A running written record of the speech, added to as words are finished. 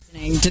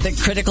to the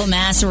Critical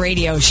Mass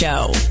Radio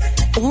Show,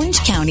 Orange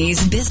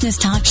County's business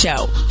talk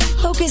show,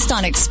 focused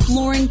on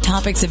exploring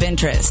topics of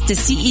interest to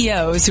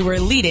CEOs who are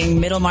leading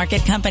middle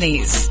market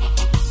companies.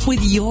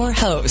 With your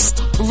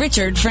host,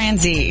 Richard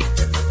Franzi.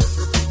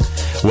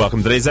 Welcome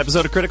to today's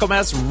episode of Critical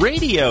Mass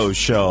Radio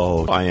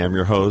Show. I am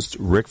your host,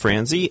 Rick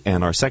Franzi,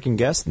 and our second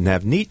guest,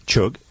 Navneet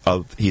Chugh,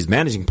 he's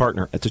managing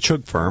partner at the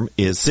Chugh firm,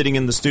 is sitting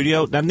in the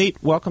studio. Navneet,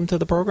 welcome to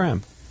the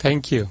program.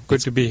 Thank you.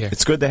 Good to be here.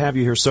 It's good to have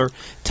you here, sir.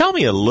 Tell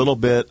me a little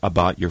bit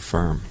about your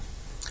firm.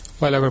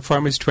 Well, our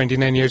firm is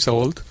 29 years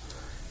old.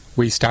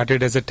 We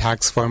started as a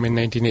tax firm in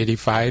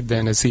 1985,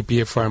 then a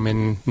CPA firm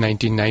in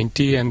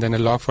 1990, and then a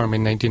law firm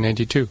in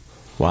 1992.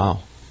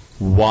 Wow.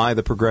 Why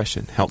the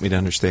progression? Help me to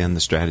understand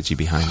the strategy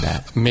behind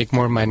that. Make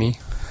more money.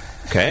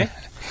 Okay.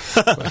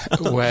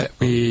 Well,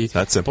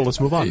 That's simple.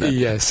 Let's move on then.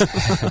 Yes.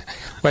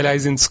 Well, I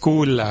was in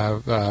school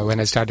when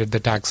I started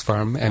the tax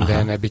firm, and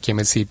then I became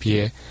a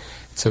CPA.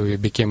 So we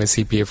became a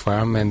CPA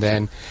firm, and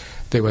then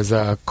there was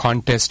a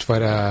contest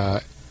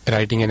for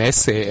writing an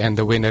essay, and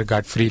the winner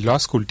got free law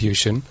school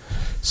tuition.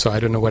 So I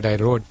don't know what I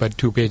wrote, but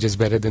 2 pages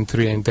better than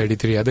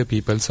 333 other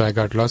people, so I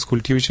got law school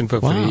tuition for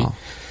free.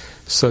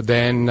 So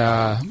then...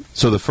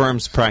 so the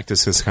firm's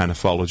practices kind of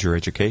followed your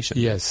education?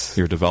 Yes.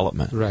 Your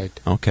development? Right.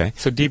 Okay.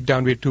 So deep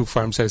down we're two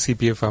firms, a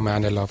CPA firm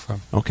and a law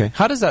firm. Okay.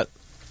 How does that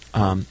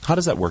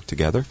work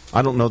together?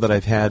 I don't know that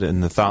I've had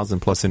in the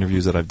 1,000+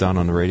 interviews that I've done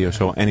on the radio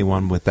show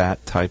anyone with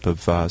that type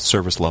of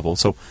service level.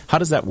 So how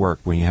does that work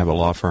when you have a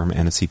law firm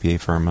and a CPA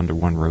firm under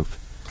one roof?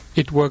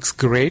 It works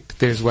great.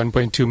 There's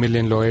 1.2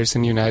 million lawyers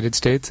in the United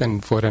States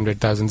and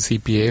 400,000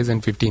 CPAs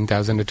and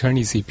 15,000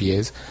 attorney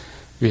CPAs.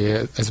 We,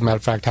 as a matter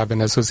of fact, have an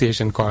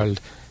association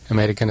called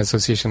American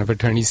Association of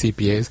Attorney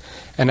CPAs.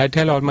 And I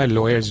tell all my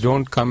lawyers,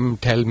 don't come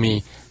tell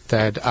me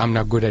that I'm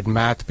not good at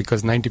math,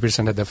 because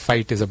 90% of the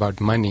fight is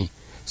about money.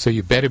 So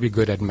you better be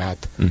good at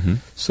math. Mm-hmm.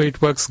 So it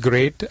works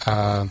great.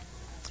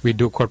 We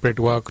do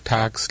corporate work,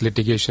 tax,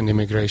 litigation,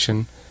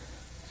 immigration,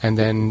 and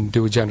then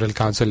do general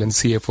counsel and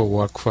CFO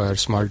work for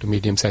small to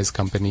medium-sized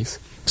companies.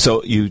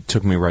 So you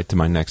took me right to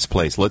my next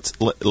place. Let's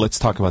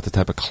talk about the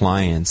type of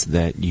clients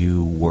that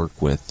you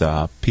work with.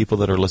 People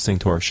that are listening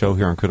to our show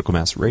here on Critical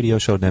Mass Radio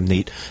Show,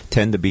 Navneet,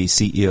 tend to be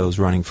CEOs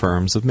running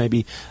firms of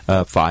maybe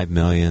 $5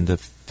 million to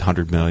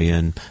 $100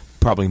 million,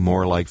 probably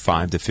more like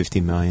 $5 to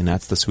 $50 million.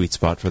 That's the sweet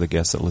spot for the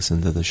guests that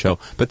listen to the show.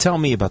 But tell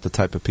me about the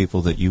type of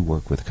people that you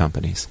work with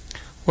companies.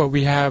 Well,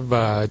 we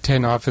have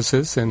 10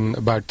 offices and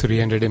about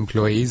 300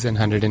 employees and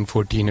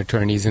 114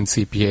 attorneys and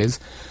CPAs.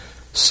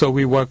 So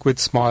we work with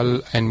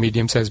small and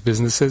medium-sized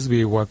businesses.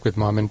 We work with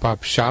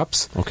mom-and-pop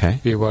shops. Okay.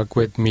 We work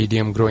with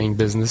medium-growing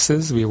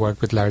businesses. We work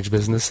with large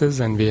businesses,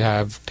 and we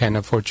have 10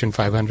 of Fortune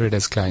 500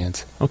 as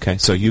clients. Okay,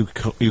 so you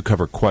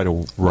cover quite a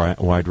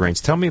wide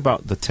range. Tell me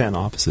about the 10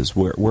 offices.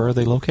 Where are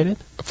they located?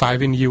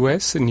 5 in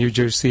U.S., in New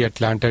Jersey,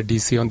 Atlanta,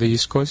 D.C. on the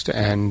East Coast,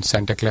 and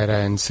Santa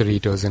Clara and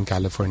Cerritos in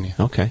California.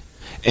 Okay.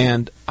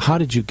 And how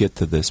did you get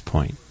to this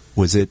point?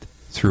 Was it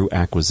through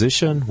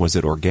acquisition? Was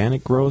it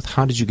organic growth?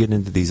 How did you get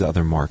into these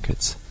other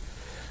markets?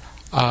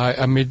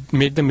 I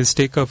made the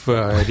mistake of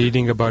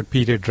reading about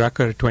Peter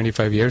Drucker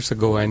 25 years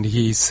ago, and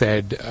he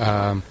said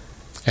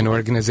an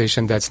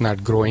organization that's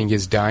not growing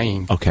is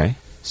dying. Okay.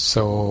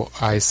 So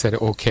I said,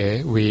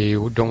 okay, we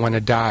don't want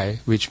to die,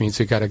 which means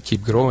we got to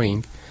keep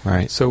growing.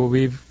 Right. So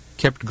we've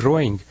kept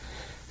growing.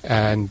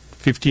 And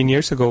 15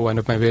 years ago, one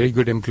of my very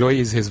good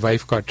employees, his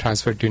wife got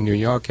transferred to New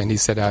York, and he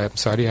said, I'm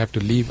sorry, I have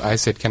to leave. I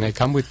said, can I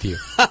come with you?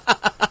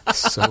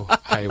 So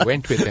I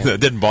went with him. That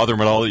didn't bother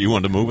him at all that you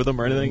wanted to move with him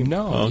or anything?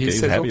 No. Oh, okay. He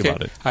said, happy okay,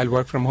 about it. I'll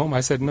work from home.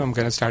 I said, no, I'm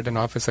going to start an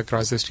office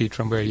across the street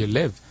from where you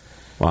live.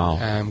 Wow.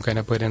 I'm going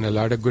to put in a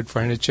lot of good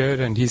furniture.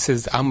 And he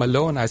says, I'm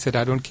alone. I said,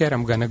 I don't care.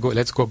 I'm going to go.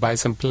 Let's go buy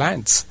some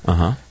plants.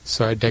 Uh-huh.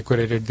 So I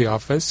decorated the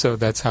office. So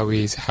that's how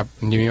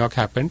New York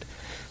happened.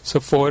 So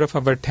 4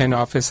 of our 10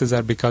 offices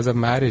are because of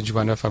marriage.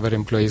 One of our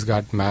employees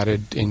got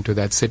married into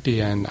that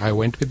city, and I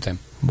went with them.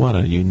 What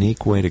a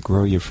unique way to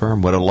grow your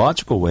firm. What a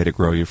logical way to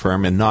grow your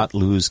firm and not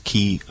lose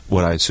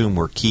what I assume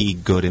were key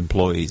good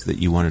employees that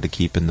you wanted to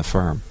keep in the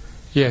firm.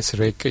 Yes,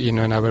 Rick. In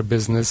our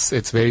business,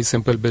 it's very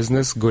simple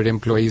business, good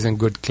employees and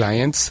good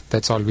clients.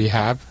 That's all we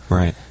have.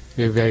 Right.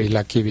 We're very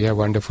lucky we have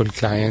wonderful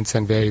clients,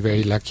 and very,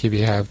 very lucky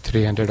we have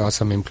 300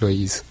 awesome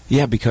employees.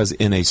 Yeah, because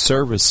in a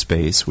service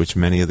space, which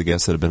many of the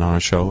guests that have been on our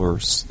show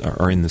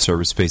are in the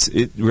service space,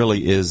 it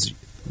really is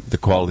the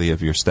quality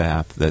of your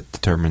staff that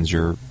determines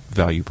your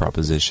value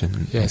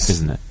proposition, yes.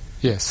 Isn't it?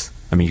 Yes.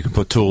 I mean, you can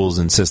put tools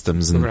and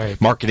systems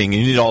and marketing,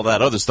 and you need all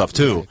that other stuff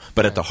too,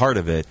 but at the heart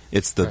of it,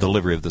 it's the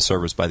delivery of the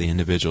service by the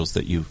individuals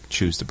that you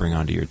choose to bring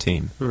onto your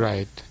team.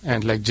 Right.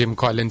 And like Jim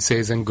Collins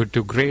says in Good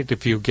to Great,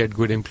 if you get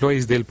good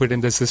employees, they'll put in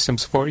the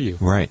systems for you.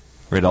 Right.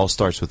 It all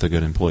starts with the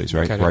good employees,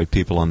 right? Correct. Right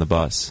people on the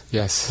bus.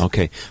 Yes.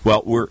 Okay.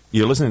 Well,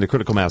 you're listening to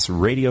Critical Mass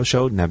Radio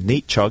Show.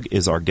 Navneet Chugh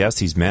is our guest.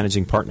 He's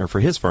managing partner for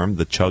his firm,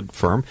 the Chugh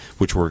Firm,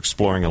 which we're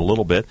exploring a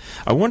little bit.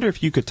 I wonder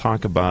if you could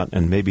talk about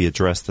and maybe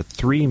address the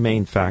 3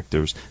 main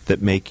factors that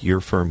make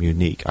your firm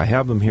unique. I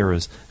have them here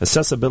as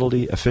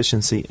accessibility,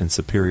 efficiency, and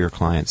superior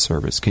client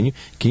service. Can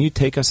you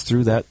take us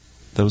through that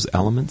those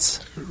elements?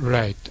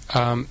 Right.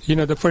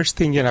 The first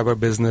thing in our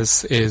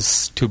business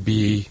is to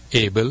be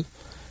able,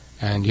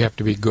 and you have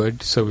to be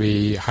good. So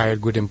we hire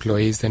good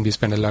employees, and we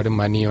spend a lot of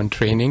money on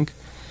training.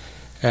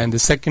 And the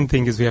second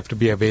thing is we have to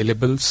be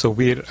available. So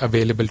we're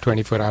available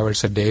 24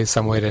 hours a day.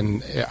 Somewhere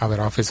in our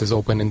office is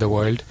open in the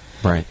world.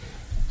 Right.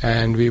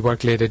 And we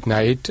work late at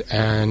night,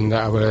 and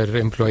our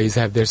employees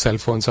have their cell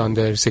phones on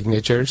their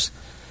signatures.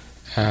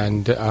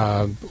 And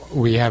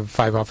we have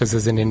 5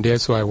 offices in India,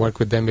 so I work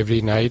with them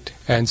every night.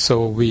 And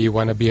so we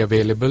want to be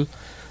available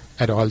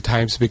at all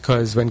times,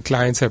 because when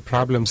clients have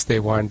problems, they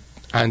want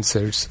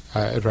answers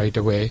right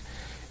away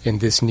in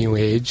this new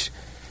age.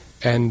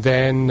 And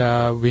then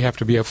we have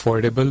to be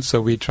affordable,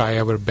 so we try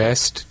our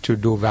best to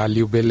do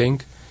value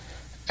billing.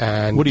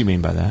 And what do you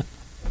mean by that?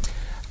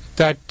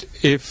 That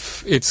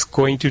if it's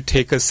going to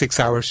take us 6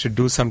 hours to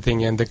do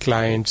something and the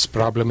client's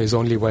problem is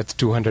only worth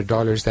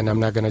 $200, then I'm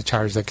not going to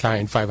charge the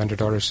client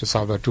 $500 to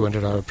solve a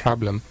 $200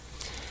 problem.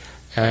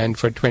 And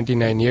for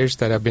 29 years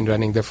that I've been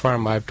running the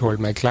firm, I've told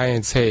my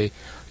clients, hey,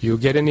 you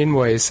get an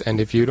invoice, and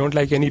if you don't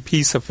like any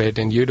piece of it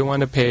and you don't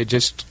want to pay,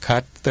 just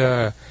cut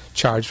the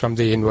charge from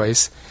the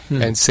invoice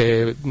and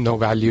say no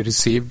value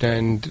received,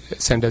 and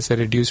send us a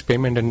reduced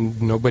payment,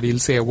 and nobody will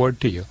say a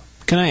word to you.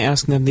 Can I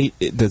ask them,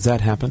 does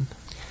that happen?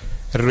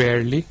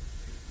 Rarely.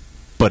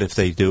 But if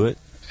they do it?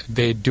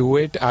 They do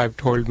it. I've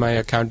told my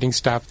accounting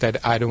staff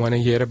that I don't want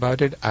to hear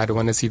about it. I don't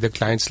want to see the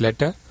client's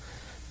letter,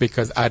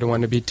 because I don't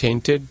want to be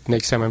tainted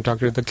next time I'm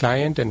talking to the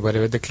client, and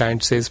whatever the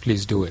client says,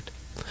 please do it.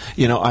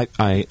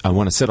 I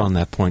want to sit on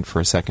that point for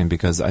a second,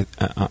 because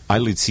I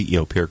lead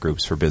CEO peer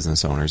groups for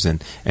business owners,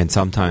 and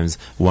sometimes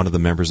one of the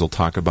members will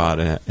talk about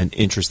an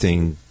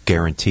interesting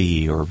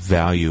guarantee or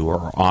value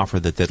or offer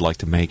that they'd like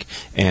to make,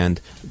 and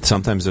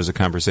sometimes there's a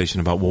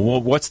conversation about,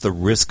 well, what's the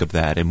risk of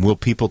that, and will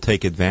people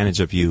take advantage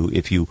of you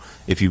if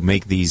you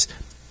make these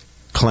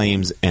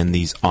claims and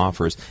these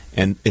offers?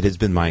 And it has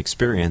been my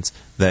experience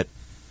that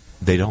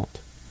they don't.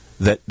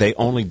 That they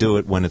only do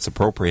it when it's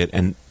appropriate,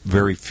 and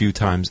very few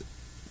times.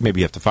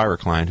 Maybe you have to fire a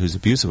client who's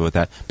abusive with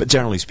that, but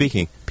generally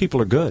speaking,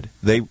 people are good.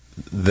 They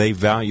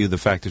value the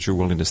fact that you're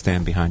willing to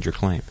stand behind your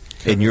claim.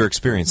 And your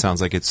experience sounds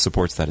like it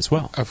supports that as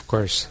well. Of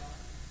course.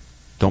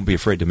 Don't be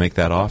afraid to make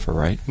that offer,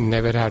 right?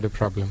 Never had a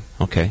problem.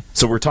 Okay.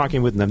 So we're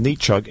talking with Navneet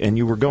Chugh, and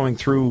you were going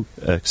through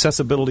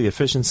accessibility,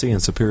 efficiency,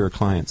 and superior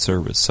client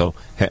service. So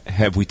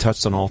have we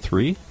touched on all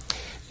 3?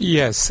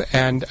 Yes,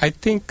 and I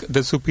think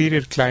the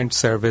superior client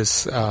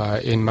service,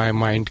 in my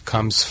mind,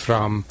 comes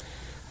from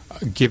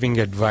giving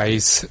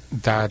advice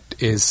that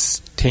is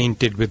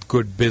tainted with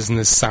good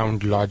business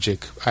sound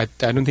logic. I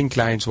don't think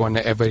clients want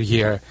to ever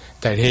hear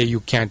that, hey, you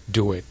can't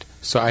do it.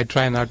 So I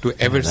try not to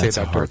ever say that. That's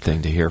a hard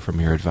thing to hear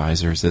from your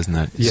advisors, isn't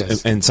it?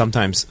 Yes. And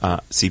sometimes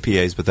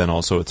CPAs, but then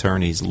also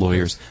attorneys,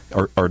 lawyers,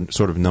 are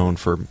sort of known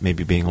for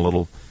maybe being a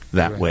little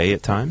that way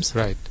at times?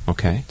 Right.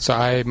 Okay. So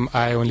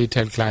I only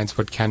tell clients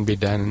what can be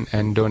done,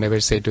 and don't ever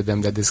say to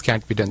them that this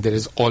can't be done. There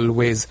is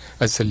always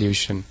a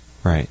solution.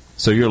 Right.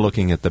 So you're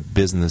looking at the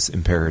business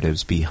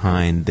imperatives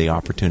behind the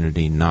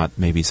opportunity, not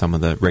maybe some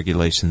of the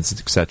regulations,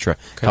 etc.,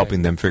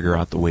 helping them figure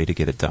out the way to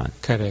get it done.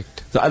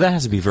 Correct. So that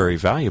has to be very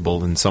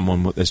valuable in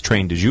someone as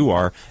trained as you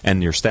are,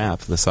 and your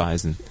staff, the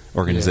size and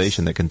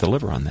organization that can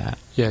deliver on that.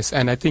 Yes,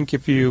 and I think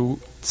if you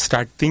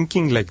start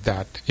thinking like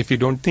that, if you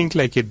don't think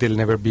like it, there'll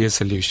never be a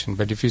solution.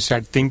 But if you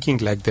start thinking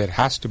like there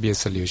has to be a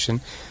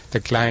solution, the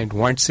client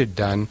wants it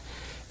done,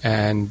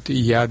 and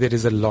there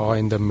is a law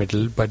in the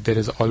middle, but there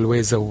is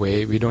always a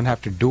way. We don't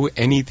have to do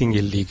anything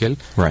illegal,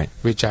 right?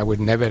 Which I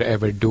would never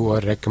ever do or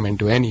recommend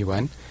to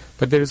anyone,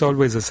 but there is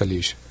always a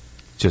solution.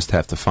 Just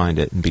have to find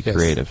it and be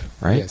creative,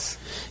 right? Yes.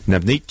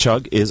 Navneet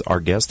Chugh is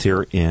our guest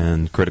here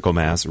in Critical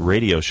Mass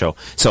Radio Show.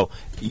 So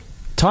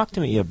talk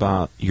to me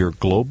about your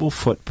global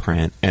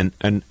footprint, and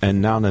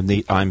now,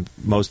 Navneet, I'm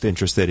most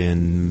interested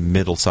in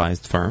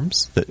middle-sized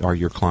firms that are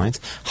your clients.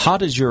 How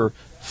does your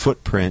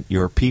footprint,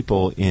 your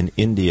people in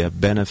India,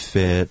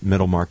 benefit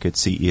middle-market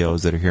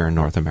CEOs that are here in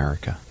North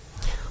America?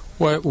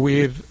 Well,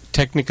 we're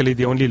technically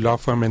the only law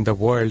firm in the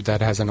world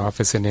that has an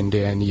office in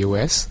India and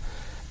U.S.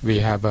 We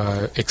have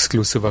an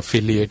exclusive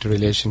affiliate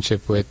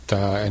relationship with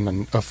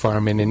a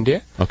firm in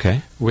India,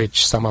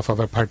 which some of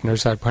our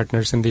partners are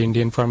partners in the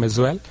Indian firm as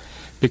well,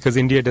 because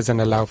India doesn't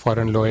allow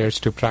foreign lawyers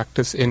to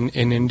practice in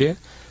India.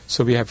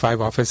 So we have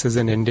 5 offices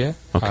in India,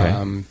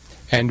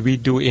 and we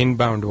do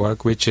inbound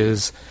work, which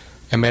is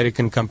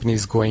American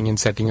companies going and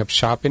setting up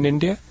shop in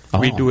India.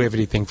 We do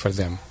everything for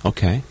them.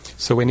 Okay.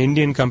 So when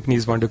Indian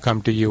companies want to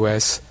come to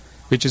U.S.,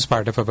 which is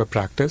part of our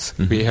practice,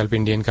 we help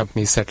Indian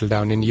companies settle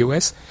down in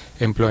U.S.,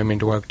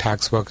 employment work,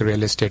 tax work,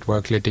 real estate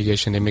work,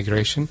 litigation,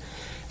 immigration.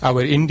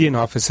 Our Indian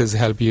offices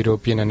help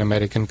European and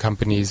American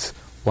companies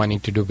wanting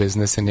to do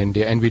business in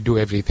India, and we do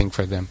everything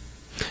for them.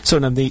 So,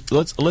 Navneet,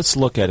 let's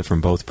look at it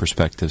from both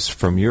perspectives.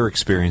 From your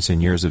experience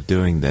and years of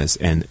doing this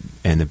and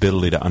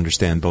ability to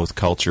understand both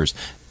cultures,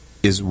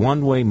 is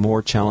one way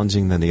more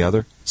challenging than the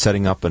other?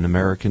 Setting up an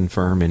American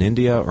firm in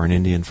India or an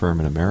Indian firm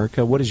in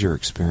America? What is your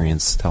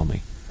experience? Tell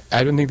me.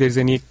 I don't think there's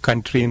any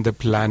country in the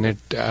planet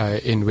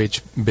in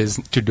which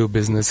to do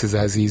business is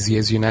as easy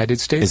as United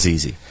States. It's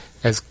easy.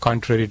 As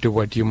contrary to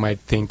what you might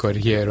think or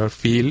hear or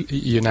feel,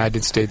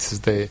 United States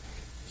is the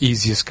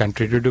easiest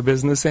country to do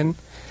business in.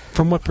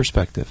 From what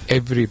perspective?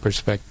 Every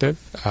perspective.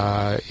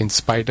 In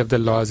spite of the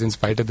laws, in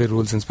spite of the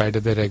rules, in spite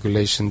of the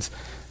regulations,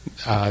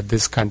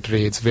 this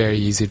country, it's very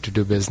easy to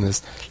do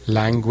business.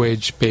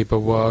 Language,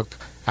 paperwork,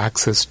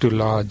 access to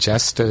law,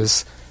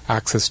 justice,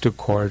 access to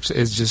courts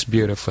is just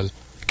beautiful.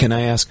 Can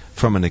I ask,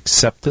 from an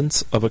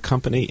acceptance of a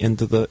company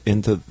into the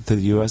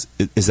U.S.,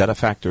 is that a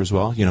factor as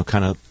well? You know,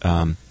 kind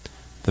of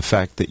the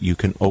fact that you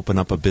can open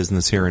up a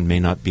business here and may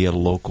not be a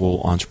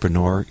local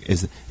entrepreneur.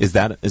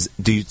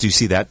 Do you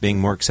see that being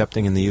more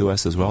accepting in the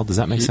U.S. as well? Does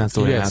that make sense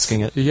the way I'm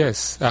asking it?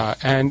 Yes,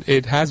 and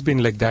it has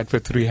been like that for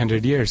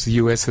 300 years. The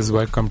U.S. has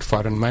welcomed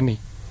foreign money.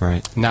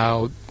 Right.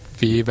 Now,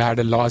 we've had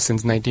a law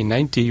since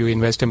 1990. You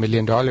invest $1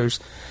 million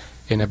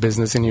in a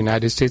business in the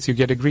United States, you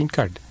get a green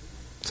card.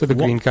 So the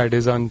green card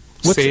is on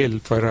sale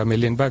for $1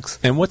 million.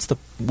 And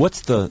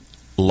what's the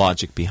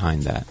logic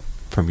behind that,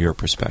 from your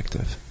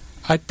perspective,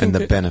 and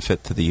the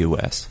benefit to the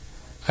U.S.?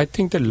 I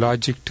think the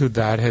logic to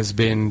that has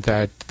been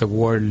that the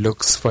world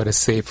looks for a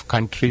safe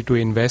country to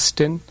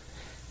invest in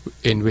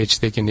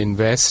which they can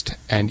invest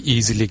and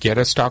easily get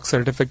a stock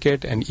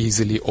certificate and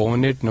easily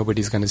own it.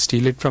 Nobody's going to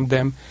steal it from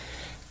them.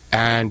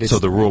 And so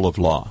the rule of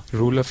law.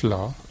 Rule of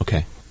law.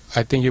 Okay.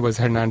 I think it was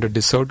Hernando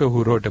de Soto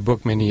who wrote a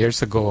book many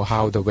years ago,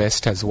 How the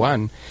West Has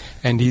Won,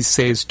 and he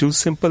says two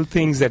simple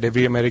things that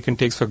every American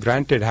takes for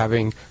granted,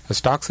 having a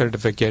stock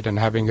certificate and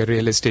having a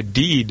real estate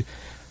deed,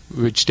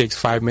 which takes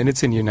 5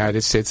 minutes in the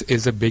United States,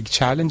 is a big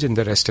challenge in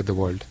the rest of the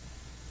world.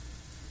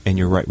 And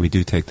you're right, we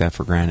do take that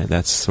for granted.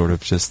 That's sort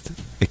of just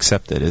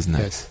accepted, isn't it?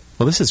 Yes.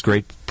 Well, this is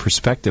great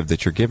perspective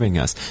that you're giving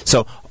us.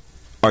 So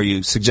are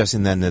you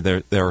suggesting then that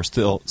there are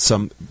still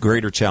some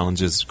greater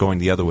challenges going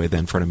the other way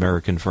then for an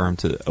American firm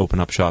to open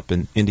up shop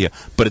in India?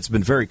 But it's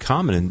been very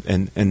common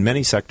in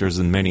many sectors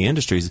and many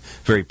industries,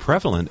 very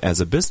prevalent as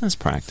a business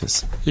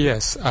practice.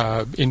 Yes.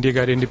 India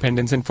got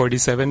independence in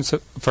 47. So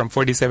from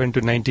 47 to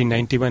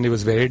 1991, it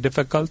was very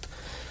difficult.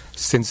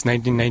 Since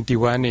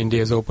 1991, India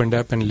has opened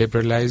up and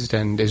liberalized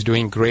and is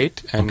doing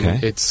great. And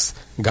it's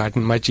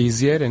gotten much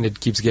easier, and it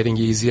keeps getting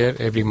easier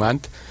every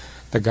month.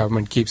 The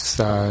government keeps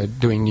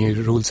doing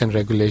new rules and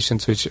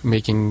regulations which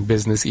making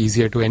business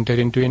easier to enter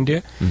into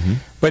India. Mm-hmm.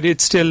 But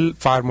it's still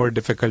far more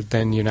difficult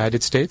than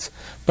United States.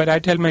 But I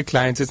tell my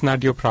clients, it's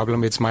not your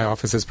problem, it's my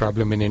office's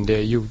problem in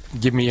India. You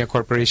give me a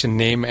corporation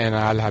name and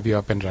I'll have you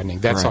up and running.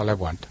 That's all I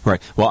want.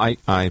 Right. Well,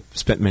 I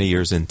spent many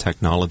years in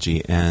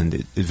technology, and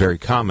it's very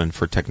common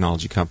for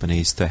technology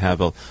companies to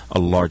have a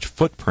large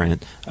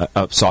footprint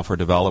of software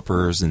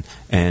developers and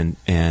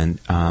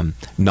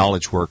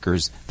knowledge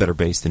workers that are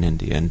based in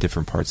India and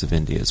different parts of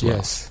India as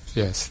well.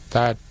 Yes.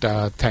 That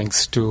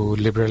thanks to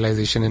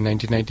liberalization in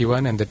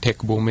 1991 and the tech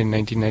boom in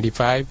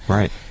 1995.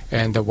 Right.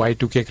 And the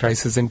Y2K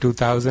crisis in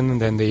 2000, and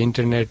then the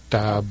internet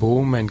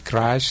boom and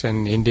crash,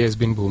 and India has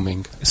been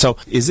booming. So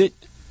is it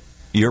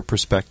your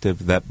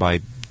perspective that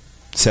by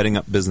setting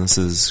up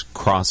businesses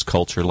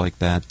cross-culture like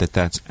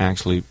that's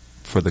actually,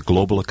 for the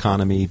global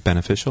economy,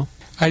 beneficial?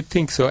 I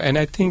think so. And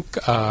I think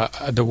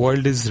the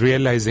world is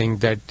realizing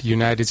that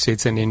United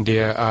States and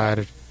India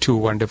are two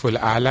wonderful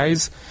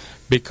allies,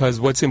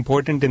 because what's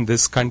important in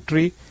this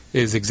country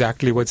is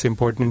exactly what's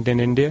important in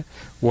India.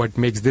 What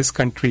makes this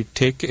country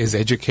tick is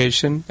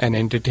education and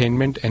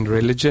entertainment and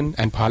religion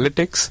and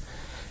politics.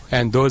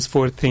 And those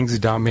four things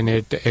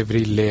dominate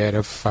every layer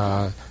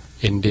of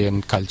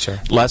Indian culture.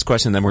 Last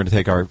question, then we're going to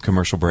take our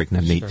commercial break,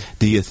 Navneet. Sure.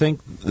 Do you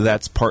think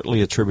that's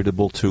partly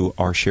attributable to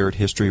our shared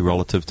history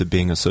relative to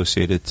being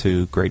associated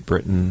to Great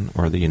Britain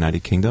or the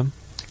United Kingdom?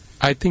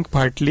 I think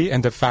partly,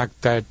 and the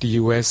fact that the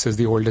U.S. is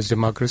the oldest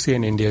democracy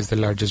and India is the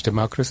largest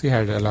democracy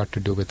had a lot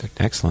to do with it.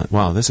 Excellent.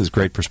 Wow, this is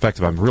great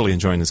perspective. I'm really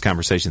enjoying this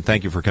conversation.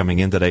 Thank you for coming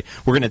in today.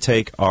 We're going to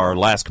take our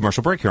last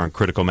commercial break here on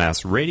Critical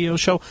Mass Radio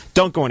Show.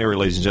 Don't go anywhere,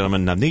 ladies and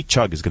gentlemen. Navneet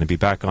Chugh is going to be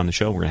back on the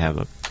show. We're going to have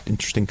an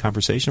interesting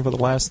conversation for the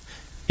last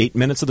 8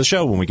 minutes of the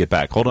show when we get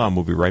back. Hold on.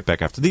 We'll be right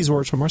back after these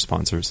words from our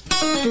sponsors.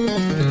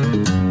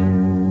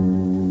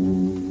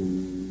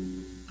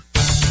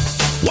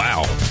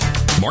 Wow.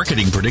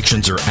 Marketing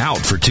predictions are out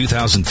for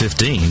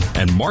 2015,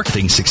 and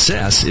marketing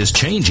success is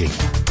changing.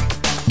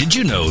 Did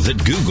you know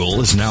that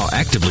Google is now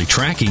actively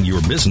tracking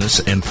your business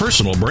and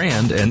personal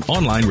brand and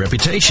online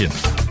reputation?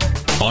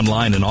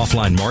 Online and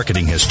offline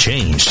marketing has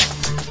changed.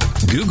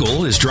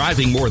 Google is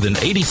driving more than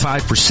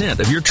 85%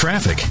 of your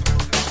traffic.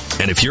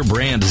 And if your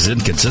brand is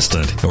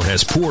inconsistent or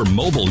has poor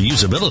mobile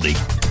usability,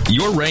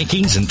 your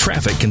rankings and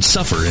traffic can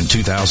suffer in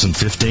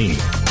 2015.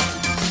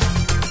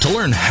 To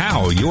learn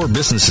how your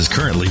business is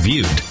currently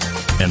viewed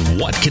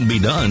and what can be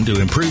done to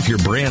improve your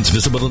brand's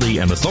visibility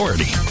and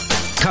authority,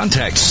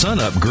 contact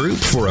SunUp Group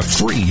for a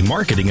free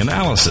marketing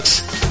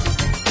analysis.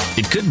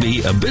 It could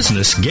be a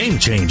business game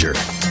changer.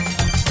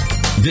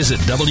 Visit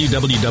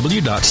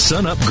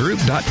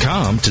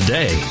www.sunupgroup.com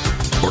today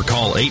or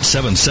call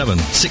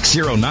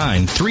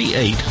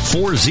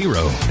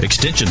 877-609-3840,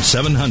 extension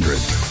 700.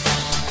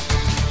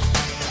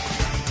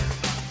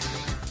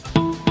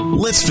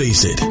 Let's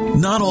face it,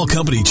 not all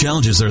company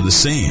challenges are the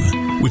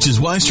same, which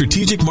is why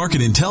Strategic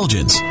Market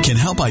Intelligence can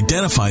help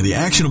identify the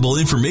actionable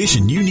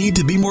information you need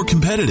to be more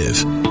competitive.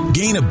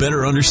 Gain a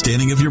better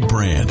understanding of your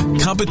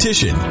brand,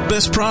 competition,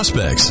 best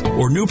prospects,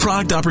 or new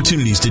product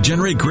opportunities to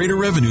generate greater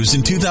revenues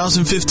in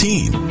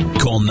 2015.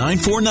 Call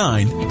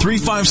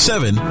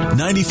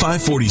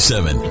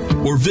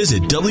 949-357-9547 or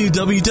visit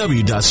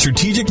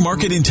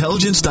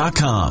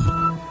www.strategicmarketintelligence.com.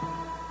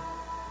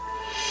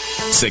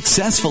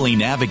 Successfully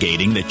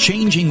navigating the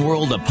changing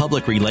world of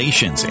public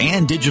relations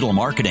and digital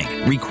marketing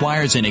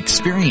requires an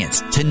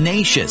experienced,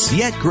 tenacious,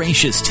 yet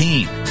gracious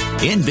team.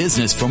 In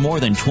business for more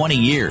than 20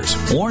 years,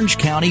 Orange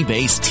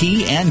County-based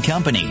T &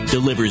 Company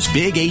delivers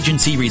big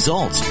agency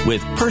results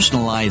with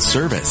personalized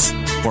service.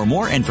 For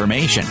more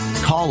information,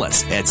 call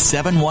us at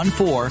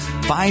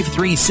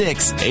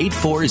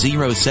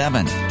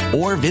 714-536-8407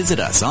 or visit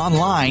us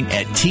online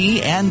at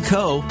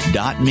tandco.me.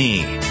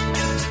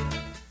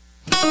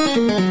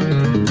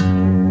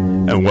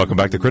 And welcome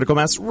back to Critical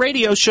Mass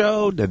Radio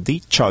Show.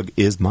 The Chug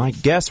is my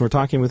guest. We're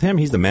talking with him.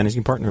 He's the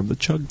managing partner of the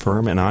Chug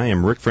firm, and I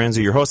am Rick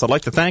Franzi, your host. I'd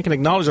like to thank and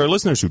acknowledge our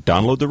listeners who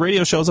download the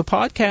radio show as a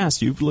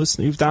podcast. You've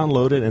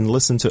downloaded and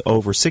listened to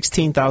over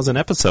 16,000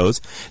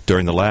 episodes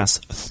during the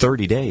last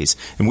 30 days.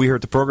 And we here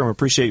at the program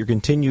appreciate your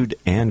continued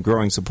and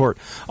growing support.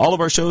 All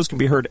of our shows can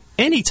be heard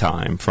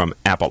anytime from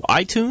Apple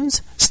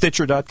iTunes,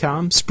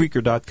 Stitcher.com,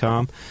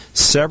 Spreaker.com,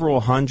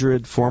 several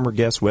hundred former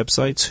guest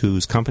websites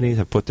whose companies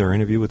have put their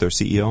interview with their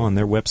CEO on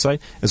their website,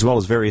 as well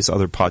as various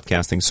other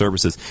podcasting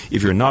services.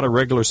 If you're not a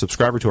regular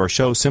subscriber to our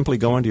show, simply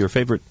go into your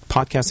favorite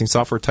podcasting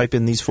software, type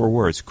in these 4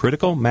 words,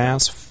 Critical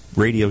Mass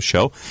Radio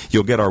Show.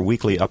 You'll get our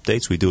weekly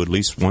updates. We do at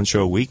least 1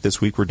 show a week.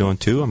 This week we're doing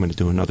 2. I'm going to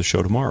do another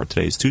show tomorrow.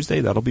 Today is Tuesday.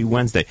 That'll be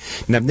Wednesday.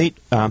 Now, Nate,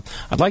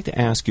 I'd like to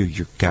ask you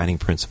your guiding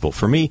principle.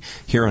 For me,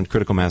 here on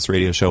Critical Mass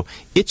Radio Show,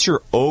 it's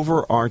your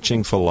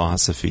overarching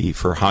philosophy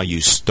for how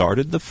you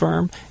started the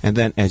firm and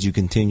then as you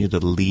continue to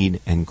lead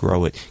and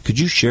grow it. Could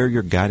you share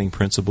your guiding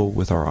principle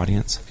with our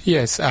audience?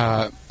 Yes.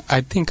 I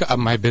think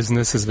my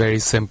business is very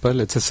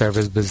simple. It's a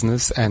service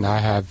business, and I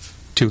have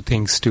 2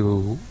 things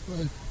two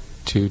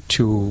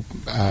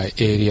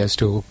areas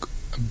to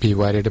be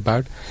worried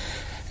about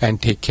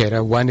and take care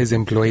of. One is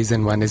employees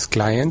and one is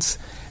clients.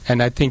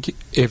 And I think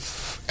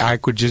if I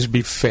could just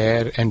be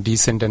fair and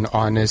decent and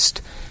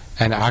honest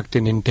and act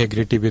in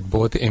integrity with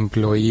both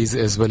employees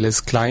as well as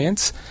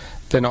clients,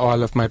 then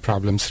all of my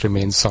problems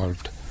remain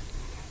solved.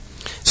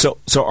 So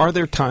are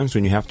there times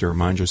when you have to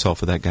remind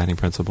yourself of that guiding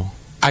principle?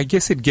 I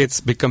guess it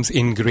becomes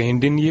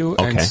ingrained in you.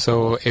 Okay. And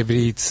so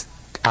every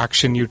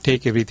action you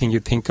take, everything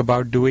you think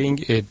about doing,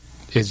 it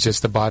is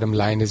just the bottom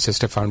line, is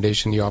just a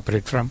foundation you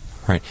operate from.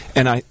 Right.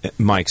 And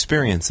my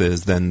experience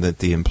is then that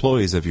the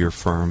employees of your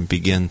firm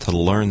begin to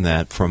learn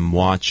that from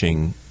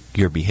watching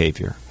your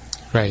behavior.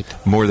 Right.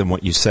 More than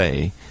what you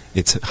say,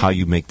 it's how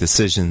you make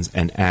decisions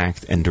and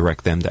act and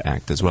direct them to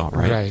act as well,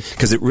 right? Right.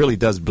 Because it really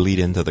does bleed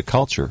into the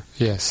culture.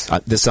 Yes.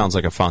 This sounds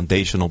like a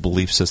foundational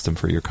belief system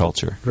for your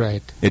culture.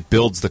 Right. It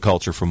builds the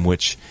culture from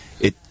which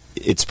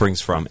it springs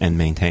from and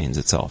maintains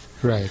itself.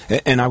 Right.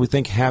 And I would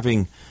think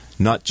having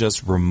not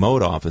just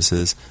remote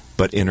offices,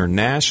 but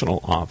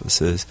international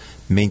offices,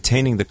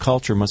 maintaining the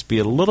culture must be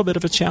a little bit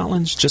of a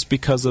challenge just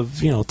because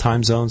of,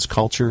 time zones,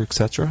 culture,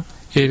 etc.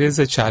 It is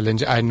a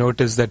challenge. I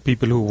noticed that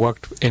people who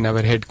worked in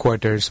our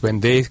headquarters,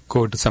 when they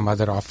go to some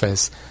other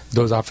office,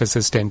 those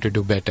offices tend to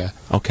do better.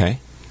 Okay.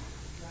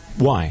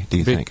 Why, do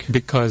you think?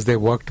 Because they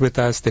worked with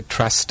us, they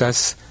trust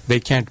us, they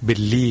can't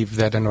believe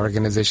that an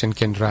organization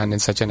can run in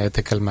such an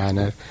ethical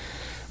manner.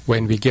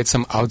 When we get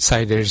some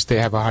outsiders, they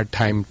have a hard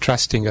time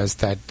trusting us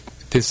that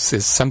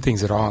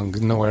something's wrong.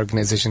 No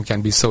organization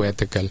can be so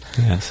ethical.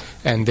 Yes.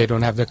 And they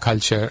don't have the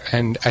culture.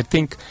 And I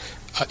think,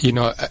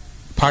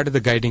 part of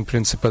the guiding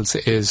principles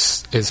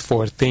is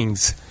 4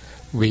 things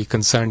we're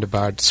concerned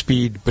about: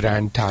 speed,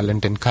 brand,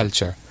 talent, and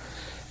culture.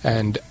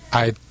 And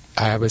I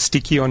have a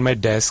sticky on my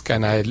desk,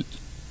 and I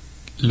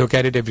look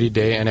at it every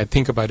day, and I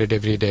think about it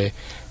every day,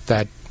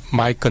 that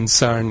my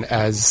concern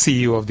as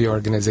CEO of the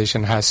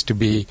organization has to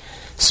be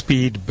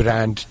speed,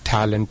 brand,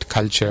 talent,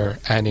 culture,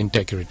 and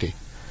integrity.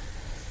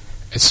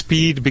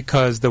 Speed,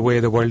 because the way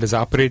the world is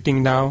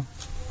operating now.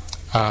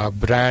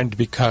 Brand,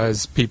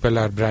 because people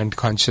are brand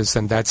conscious,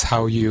 and that's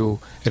how you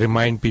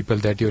remind people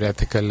that you're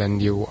ethical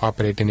and you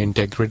operate in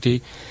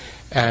integrity.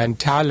 And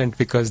talent,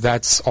 because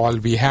that's all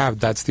we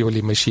have. That's the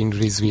only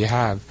machineries we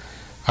have,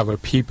 our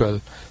people.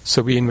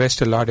 So we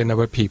invest a lot in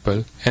our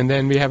people. And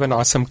then we have an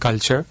awesome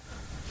culture,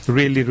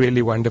 really,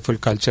 really wonderful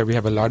culture. We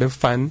have a lot of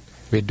fun.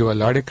 We do a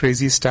lot of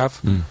crazy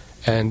stuff.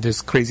 And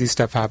there's crazy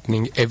stuff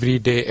happening every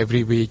day,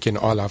 every week in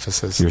all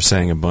offices. You're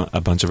saying a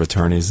bunch of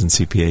attorneys and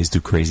CPAs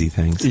do crazy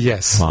things?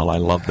 Yes. Well, I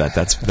love that.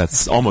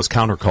 That's almost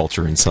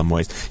counterculture in some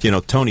ways.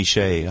 Tony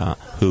Hsieh,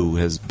 who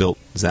has built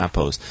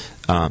Zappos,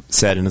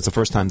 said, and it's the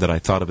first time that I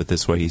thought of it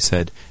this way, he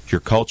said, your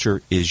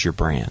culture is your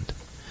brand.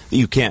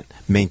 You can't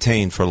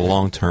maintain for the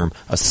long term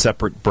a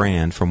separate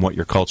brand from what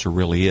your culture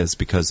really is,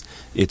 because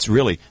it's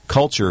really,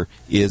 culture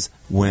is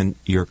when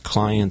your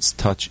clients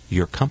touch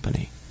your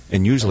company.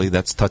 And usually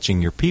that's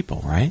touching your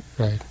people, right?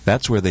 Right.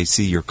 That's where they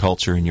see your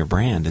culture and your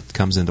brand. It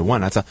comes into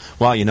one. I thought,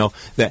 wow,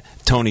 that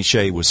Tony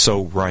Hsieh was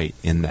so right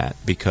in that,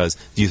 because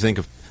do you think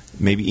of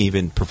maybe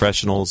even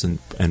professionals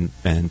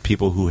and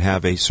people who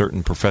have a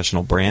certain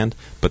professional brand,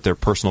 but their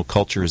personal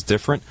culture is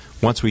different?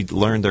 Once we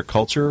learn their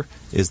culture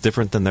is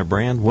different than their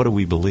brand, what do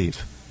we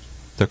believe?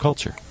 Their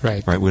culture.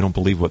 Right. We don't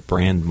believe what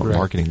brand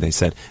marketing they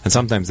said. And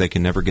sometimes they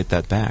can never get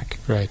that back.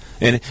 Right.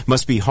 And it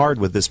must be hard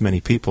with this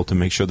many people to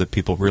make sure that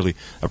people really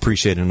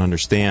appreciate and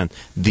understand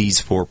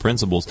these 4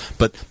 principles.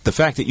 But the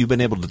fact that you've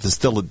been able to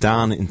distill it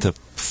down into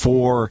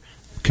 4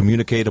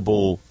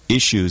 communicatable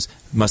issues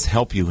must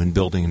help you in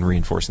building and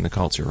reinforcing the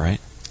culture, right?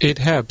 It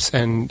helps,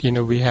 and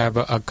we have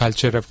a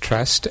culture of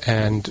trust,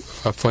 and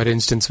for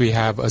instance, we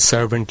have a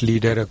servant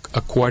leader,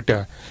 a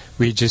quota.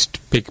 We just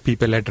pick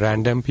people at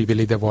random.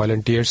 People either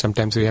volunteer.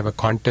 Sometimes we have a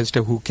contest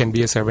of who can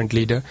be a servant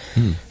leader.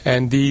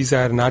 And these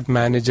are not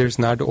managers,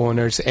 not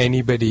owners,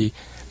 anybody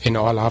in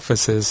all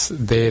offices.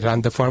 They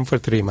run the firm for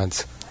 3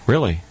 months.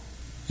 Really?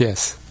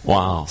 Yes.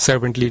 Wow.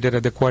 Servant leader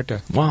of the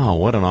quota. Wow,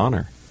 what an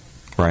honor,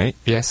 right?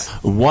 Yes.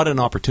 What an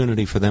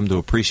opportunity for them to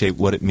appreciate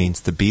what it means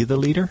to be the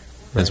leader.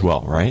 As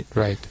well, right?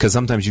 Right. Because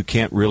sometimes you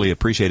can't really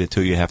appreciate it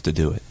till you have to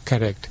do it.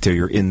 Correct. Till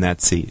you're in that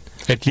seat.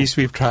 At least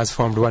we've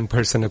transformed one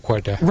person a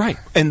quarter. Right.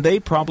 And they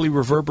probably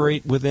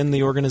reverberate within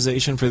the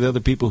organization for the other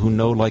people who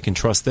know, like, and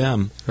trust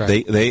them.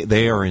 Right.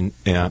 They are in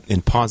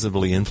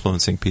positively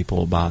influencing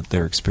people about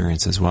their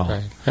experience as well.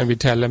 Right. And we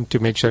tell them to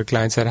make sure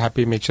clients are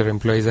happy, make sure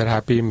employees are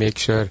happy, make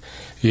sure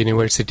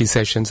university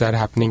sessions are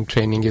happening,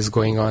 training is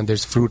going on,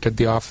 there's fruit at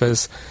the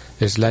office,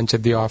 there's lunch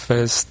at the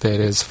office, there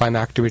is fun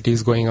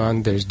activities going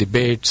on, there's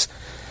debates,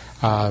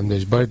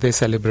 there's birthday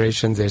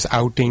celebrations, there's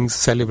outings,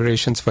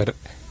 celebrations for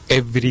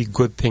every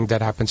good thing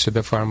that happens to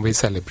the firm, we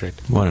celebrate.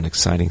 What an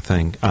exciting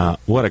thing.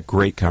 What a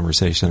great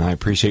conversation. I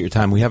appreciate your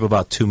time. We have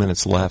about 2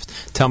 minutes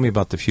left. Tell me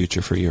about the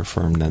future for your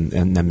firm, and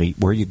then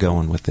where are you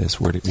going with this?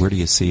 Where do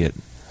you see it?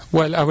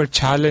 Well, our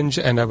challenge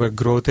and our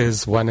growth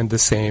is one and the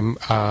same.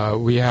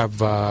 We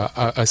have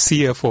a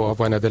CFO of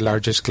one of the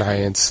largest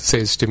clients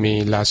says to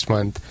me last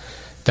month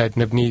that,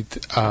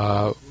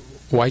 Navneet,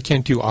 why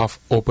can't you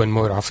open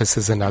more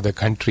offices in other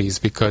countries?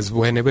 Because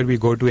whenever we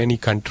go to any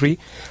country,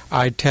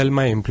 I tell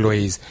my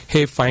employees,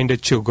 hey, find a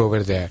chug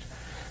over there,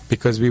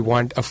 because we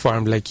want a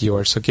firm like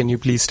yours. So can you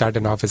please start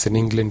an office in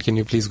England? Can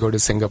you please go to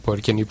Singapore?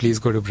 Can you please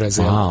go to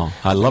Brazil? Wow.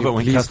 I love it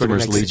when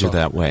customers lead you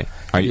that way.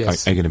 Are you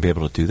going to be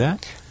able to do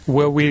that?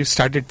 Well, we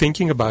started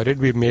thinking about it.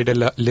 We've made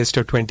a list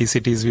of 20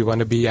 cities we want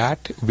to be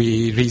at.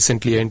 We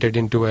recently entered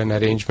into an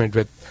arrangement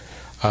with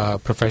a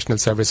professional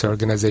service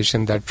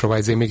organization that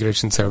provides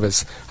immigration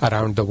service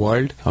around the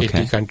world,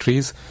 80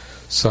 countries.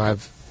 So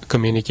I've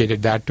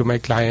communicated that to my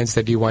clients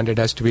that you wanted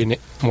us to be in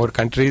more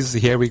countries.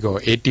 Here we go,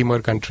 80 more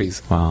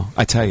countries. Wow.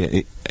 I tell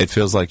you, it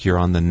feels like you're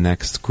on the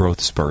next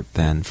growth spurt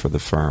then for the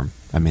firm.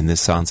 I mean,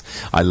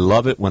 I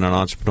love it when an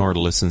entrepreneur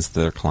listens to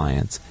their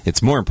clients.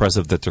 It's more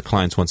impressive that their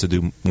clients want to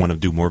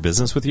do more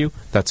business with you.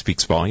 That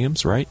speaks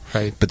volumes, right?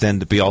 Right. But then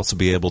to also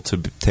be able to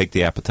take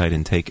the appetite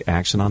and take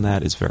action on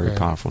that is very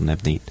powerful,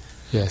 Navneet.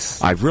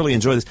 Yes. I've really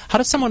enjoyed this. How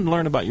does someone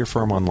learn about your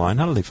firm online?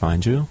 How do they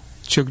find you?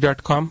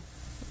 Chugh.com.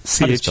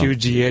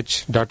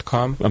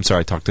 CHUGH.com. I'm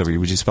sorry, I talked over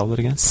you. Would you spell that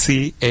again?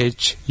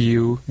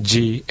 CHUGH.com.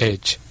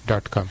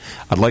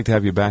 I'd like to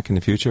have you back in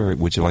the future.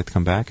 Would you like to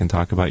come back and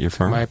talk about your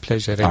firm? My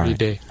pleasure, every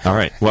day. All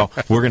right. Well,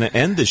 we're going to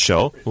end this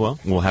show. Well,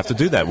 we'll have to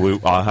do that.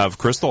 I'll have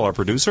Crystal, our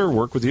producer,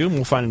 work with you, and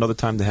we'll find another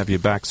time to have you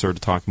back, sir, to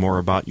talk more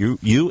about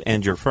you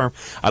and your firm.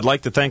 I'd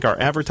like to thank our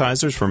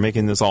advertisers for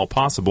making this all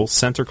possible.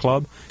 Center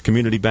Club,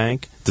 Community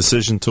Bank,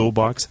 Decision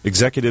Toolbox,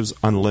 Executives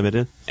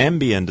Unlimited,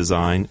 MBN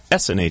Design,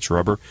 S&H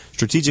Rubber,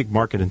 Strategic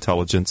Market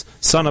Intelligence,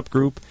 Sunup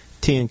Group,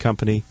 T &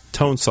 Company,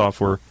 Tone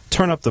Software,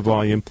 Turn Up the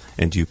Volume,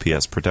 and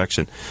UPS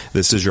Protection.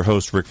 This is your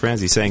host, Rick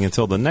Franzi, saying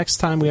until the next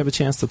time we have a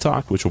chance to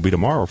talk, which will be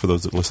tomorrow for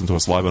those that listen to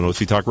us live on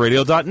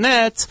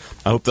OTTalkRadio.net,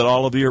 I hope that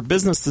all of your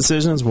business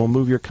decisions will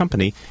move your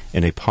company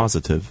in a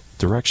positive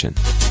direction.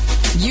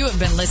 You have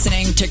been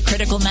listening to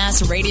Critical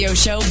Mass Radio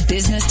Show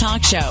Business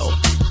Talk Show,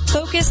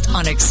 focused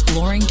on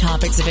exploring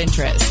topics of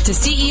interest to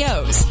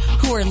CEOs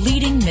who are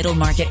leading middle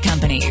market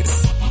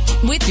companies.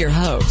 With your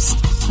host,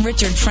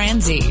 Richard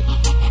Franzi.